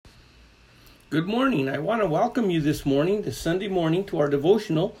Good morning. I want to welcome you this morning, this Sunday morning, to our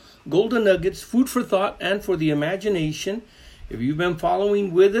devotional, Golden Nuggets, Food for Thought and for the Imagination. If you've been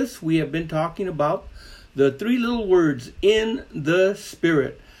following with us, we have been talking about the three little words, in the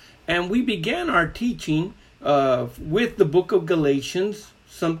Spirit. And we began our teaching with the book of Galatians,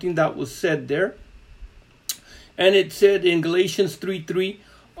 something that was said there. And it said in Galatians 3:3,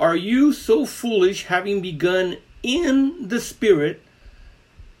 "Are you so foolish, having begun in the Spirit,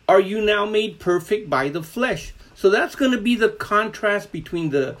 are you now made perfect by the flesh?" So that's going to be the contrast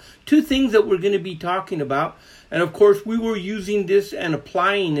between the two things that we're going to be talking about. And of course, we were using this and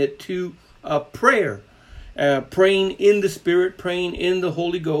applying it to prayer, praying in the Spirit, praying in the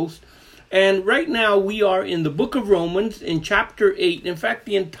Holy Ghost. And right now we are in the book of Romans in chapter 8. In fact,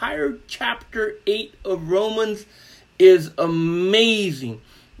 the entire chapter 8 of Romans is amazing.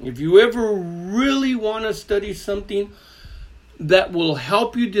 If you ever really want to study something that will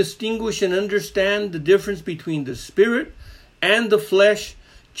help you distinguish and understand the difference between the Spirit and the flesh,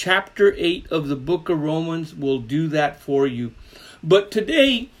 chapter 8 of the book of Romans will do that for you. But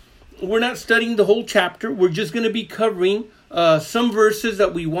today, we're not studying the whole chapter. We're just going to be covering some verses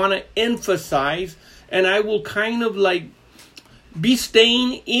that we want to emphasize. And I will kind of be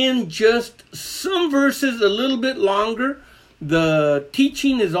staying in just some verses a little bit longer. The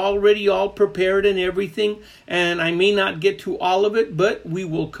teaching is already all prepared and everything, and I may not get to all of it, but we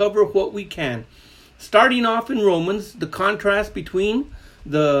will cover what we can. Starting off in Romans, the contrast between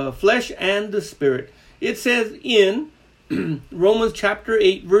the flesh and the Spirit. It says in Romans chapter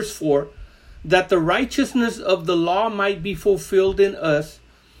 8, verse 4, that the righteousness of the law might be fulfilled in us,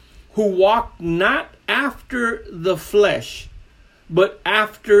 who walk not after the flesh, but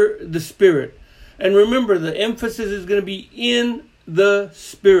after the Spirit. And remember, the emphasis is going to be in the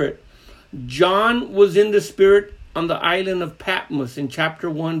Spirit. John was in the Spirit on the island of Patmos in chapter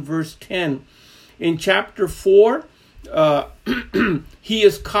 1, verse 10. In chapter 4, he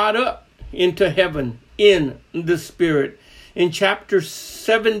is caught up into heaven in the Spirit. In chapter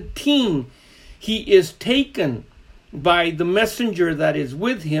 17, he is taken by the messenger that is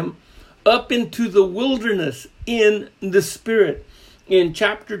with him up into the wilderness in the Spirit. In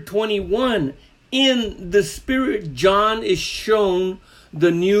chapter 21, in the Spirit, John is shown the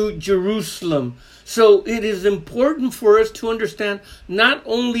New Jerusalem. So it is important for us to understand not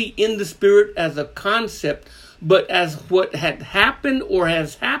only in the Spirit as a concept, but as what had happened or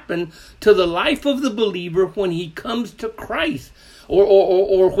has happened to the life of the believer when he comes to Christ.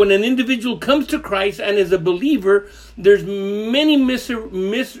 Or when an individual comes to Christ and is a believer, there's many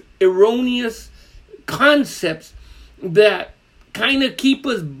erroneous concepts that kind of keep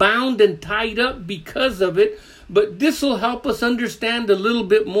us bound and tied up because of it. But this will help us understand a little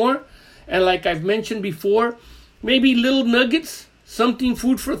bit more. And like I've mentioned before, maybe little nuggets, something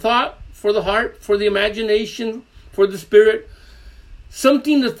food for thought, for the heart, for the imagination, for the Spirit,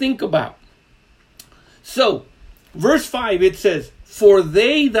 something to think about. So, verse 5, it says, "For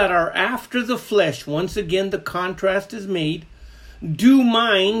they that are after the flesh," once again the contrast is made, "do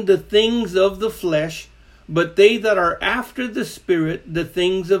mind the things of the flesh, but they that are after the Spirit, the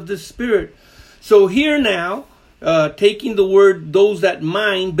things of the Spirit." So here now, taking the word "those that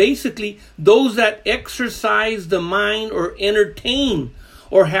mind," basically those that exercise the mind or entertain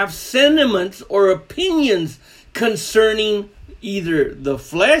or have sentiments or opinions concerning either the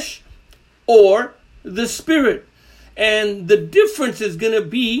flesh or the Spirit. And the difference is going to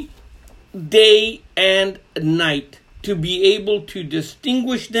be day and night. To be able to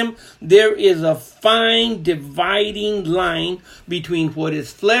distinguish them, there is a fine dividing line between what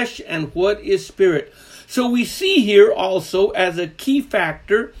is flesh and what is Spirit. So we see here also as a key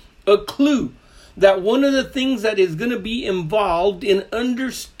factor, a clue, that one of the things that is going to be involved in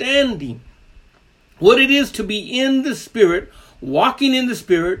understanding what it is to be in the Spirit, walking in the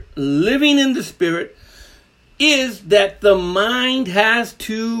Spirit, living in the Spirit, is that the mind has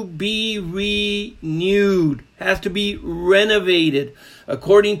to be renewed, has to be renovated.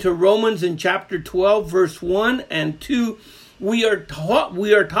 According to Romans in chapter 12, verse 1 and 2, we are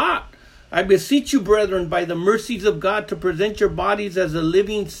taught, "I beseech you, brethren, by the mercies of God, to present your bodies as a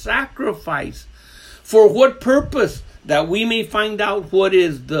living sacrifice." For what purpose? That we may find out what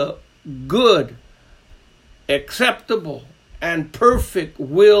is the good, acceptable, and perfect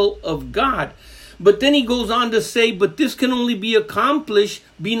will of God. But then he goes on to say, but this can only be accomplished,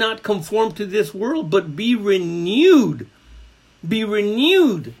 be not conformed to this world, but be renewed. Be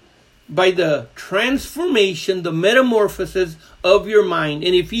renewed by the transformation, the metamorphosis of your mind.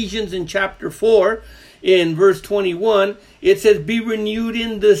 In Ephesians in chapter 4, in verse 21, it says, be renewed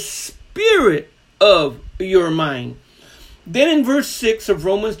in the spirit of your mind. Then in verse 6 of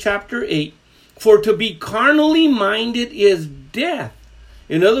Romans chapter 8, For to be carnally minded is death.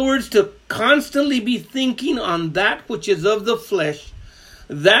 In other words, to constantly be thinking on that which is of the flesh,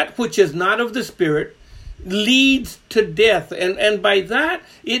 that which is not of the Spirit, leads to death. And by that,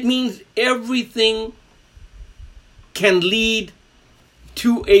 it means everything can lead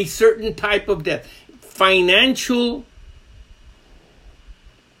to a certain type of death. Financial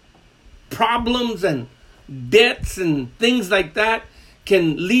problems and debts and things like that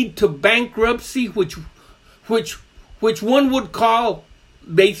can lead to bankruptcy, which one would call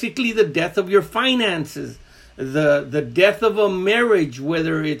basically the death of your finances, the death of a marriage,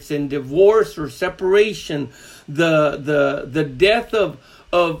 whether it's in divorce or separation, the death of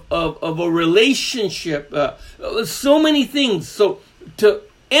a relationship, so many things. So to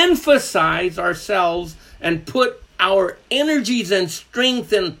emphasize ourselves and put our energies and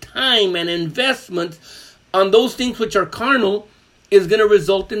strength and time and investments on those things which are carnal is going to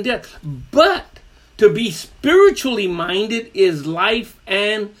result in death. But to be spiritually minded is life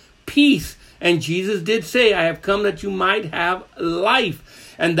and peace. And Jesus did say, I have come that you might have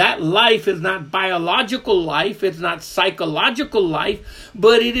life. And that life is not biological life. It's not psychological life.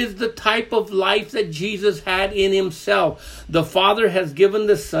 But it is the type of life that Jesus had in himself. The Father has given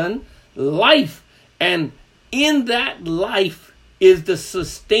the Son life. And in that life is the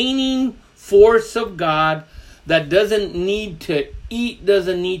sustaining force of God that doesn't need to eat,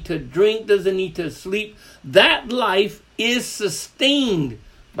 doesn't need to drink, doesn't need to sleep. That life is sustained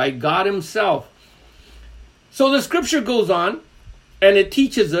by God himself. So the scripture goes on and it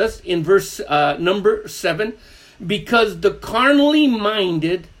teaches us in verse number 7, because the carnally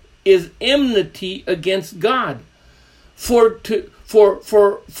minded is enmity against God. For it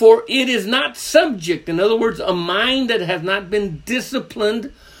is not subject. In other words, a mind that has not been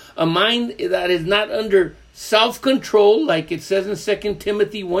disciplined, a mind that is not under self-control, like it says in 2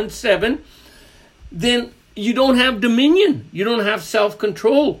 Timothy 1:7, then you don't have dominion. You don't have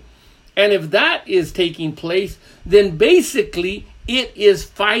self-control. And if that is taking place, then basically it is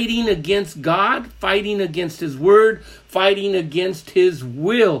fighting against God, fighting against his word, fighting against his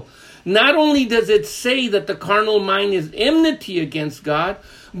will. Not only does it say that the carnal mind is enmity against God,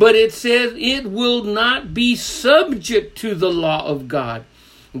 but it says it will not be subject to the law of God.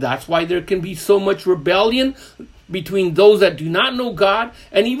 That's why there can be so much rebellion between those that do not know God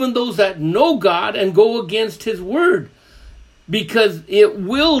and even those that know God and go against his word. Because it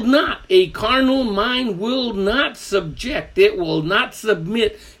will not, a carnal mind will not subject, it will not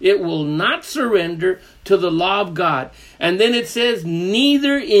submit, it will not surrender to the law of God. And then it says,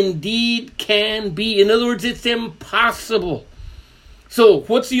 neither indeed can be. In other words, it's impossible. So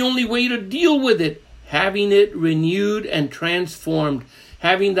what's the only way to deal with it? Having it renewed and transformed.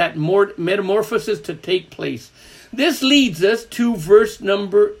 Having that metamorphosis to take place. This leads us to verse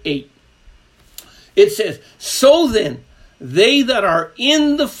number 8. It says, so then, they that are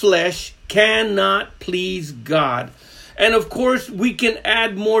in the flesh cannot please God. And of course, we can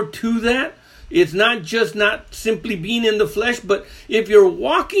add more to that. It's not just not simply being in the flesh, but if you're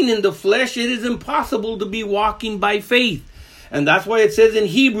walking in the flesh, it is impossible to be walking by faith. And that's why it says in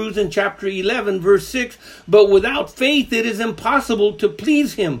Hebrews in chapter 11, verse 6, but without faith it is impossible to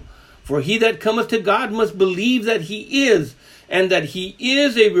please him. For he that cometh to God must believe that he is, and that he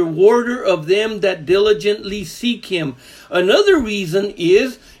is a rewarder of them that diligently seek him. Another reason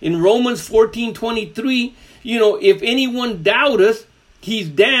is in Romans 14:23, if anyone doubteth, he's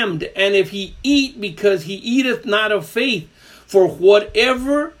damned. And if he eat, because he eateth not of faith. For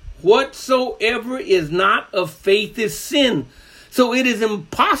whatsoever is not of faith is sin. So it is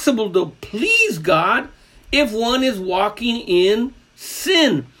impossible to please God if one is walking in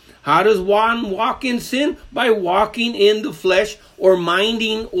sin. How does one walk in sin? By walking in the flesh or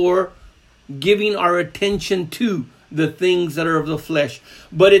minding or giving our attention to the things that are of the flesh.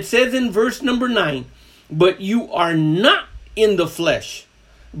 But it says in verse number 9, but you are not in the flesh,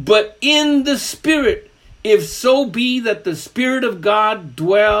 but in the Spirit, if so be that the Spirit of God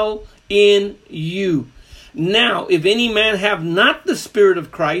dwell in you. Now, if any man have not the Spirit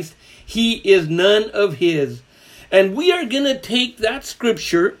of Christ, he is none of his. And we are going to take that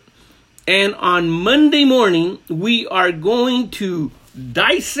scripture, and on Monday morning, we are going to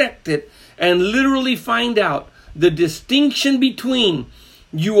dissect it and literally find out the distinction between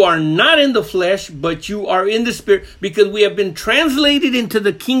you are not in the flesh, but you are in the Spirit, because we have been translated into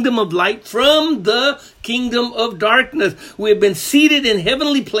the kingdom of light from the kingdom of darkness. We have been seated in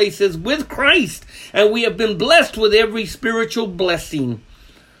heavenly places with Christ, and we have been blessed with every spiritual blessing.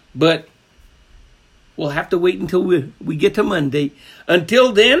 But we'll have to wait until we get to Monday.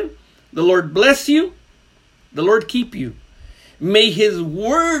 Until then, the Lord bless you. The Lord keep you. May his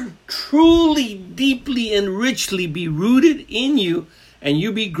word truly, deeply, and richly be rooted in you, and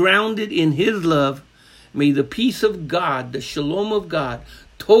you be grounded in his love. May the peace of God, the shalom of God,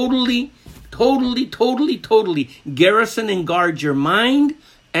 totally garrison and guard your mind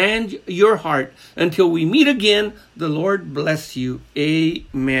and your heart. Until we meet again, the Lord bless you.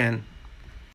 Amen.